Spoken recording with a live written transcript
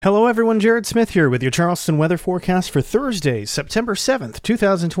Hello everyone, Jared Smith here with your Charleston weather forecast for Thursday, September 7th,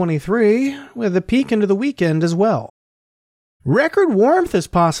 2023, with a peek into the weekend as well. Record warmth is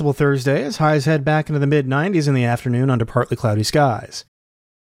possible Thursday as highs head back into the mid-90s in the afternoon under partly cloudy skies.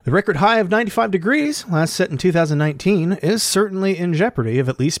 The record high of 95 degrees, last set in 2019, is certainly in jeopardy of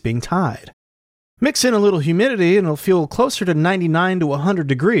at least being tied. Mix in a little humidity and it'll feel closer to 99 to 100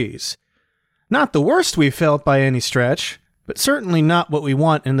 degrees. Not the worst we've felt by any stretch, but certainly not what we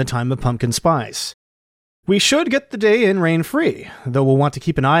want in the time of pumpkin spice. We should get the day in rain-free, though we'll want to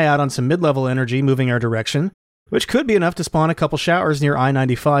keep an eye out on some mid-level energy moving our direction, which could be enough to spawn a couple showers near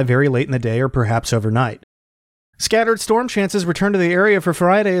I-95 very late in the day or perhaps overnight. Scattered storm chances return to the area for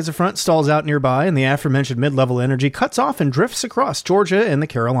Friday as a front stalls out nearby and the aforementioned mid-level energy cuts off and drifts across Georgia and the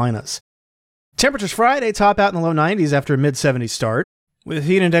Carolinas. Temperatures Friday top out in the low 90s after a mid-70s start, with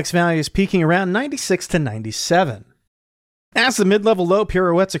heat index values peaking around 96 to 97. As the mid-level low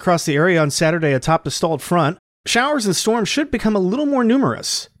pirouettes across the area on Saturday atop the stalled front, showers and storms should become a little more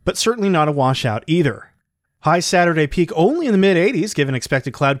numerous, but certainly not a washout either. High Saturday peak only in the mid-80s given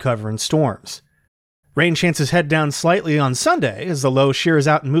expected cloud cover and storms. Rain chances head down slightly on Sunday as the low shears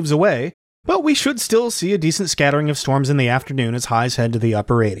out and moves away, but we should still see a decent scattering of storms in the afternoon as highs head to the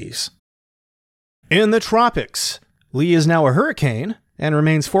upper 80s. In the tropics, Lee is now a hurricane and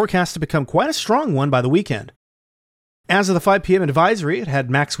remains forecast to become quite a strong one by the weekend. As of the 5 p.m. advisory, it had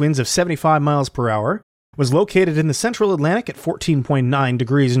max winds of 75 miles per hour, was located in the central Atlantic at 14.9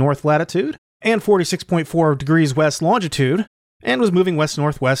 degrees north latitude and 46.4 degrees west longitude, and was moving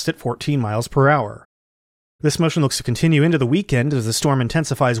west-northwest at 14 miles per hour. This motion looks to continue into the weekend as the storm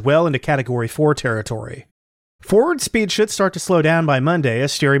intensifies well into Category 4 territory. Forward speed should start to slow down by Monday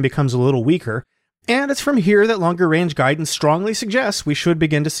as steering becomes a little weaker, and it's from here that longer-range guidance strongly suggests we should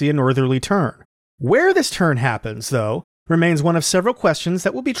begin to see a northerly turn. Where this turn happens, though, remains one of several questions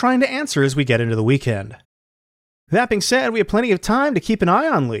that we'll be trying to answer as we get into the weekend. That being said, we have plenty of time to keep an eye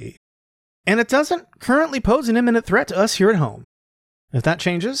on Lee, and it doesn't currently pose an imminent threat to us here at home. If that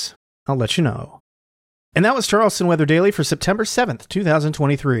changes, I'll let you know. And that was Charleston Weather Daily for September 7th,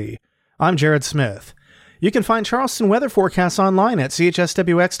 2023. I'm Jared Smith. You can find Charleston weather forecasts online at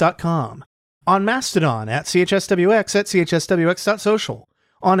chswx.com, on Mastodon at chswx@chswx.social,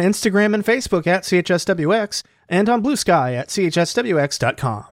 on Instagram and Facebook at CHSWX, and on Blue Sky at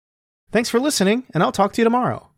chswx.com. Thanks for listening, and I'll talk to you tomorrow.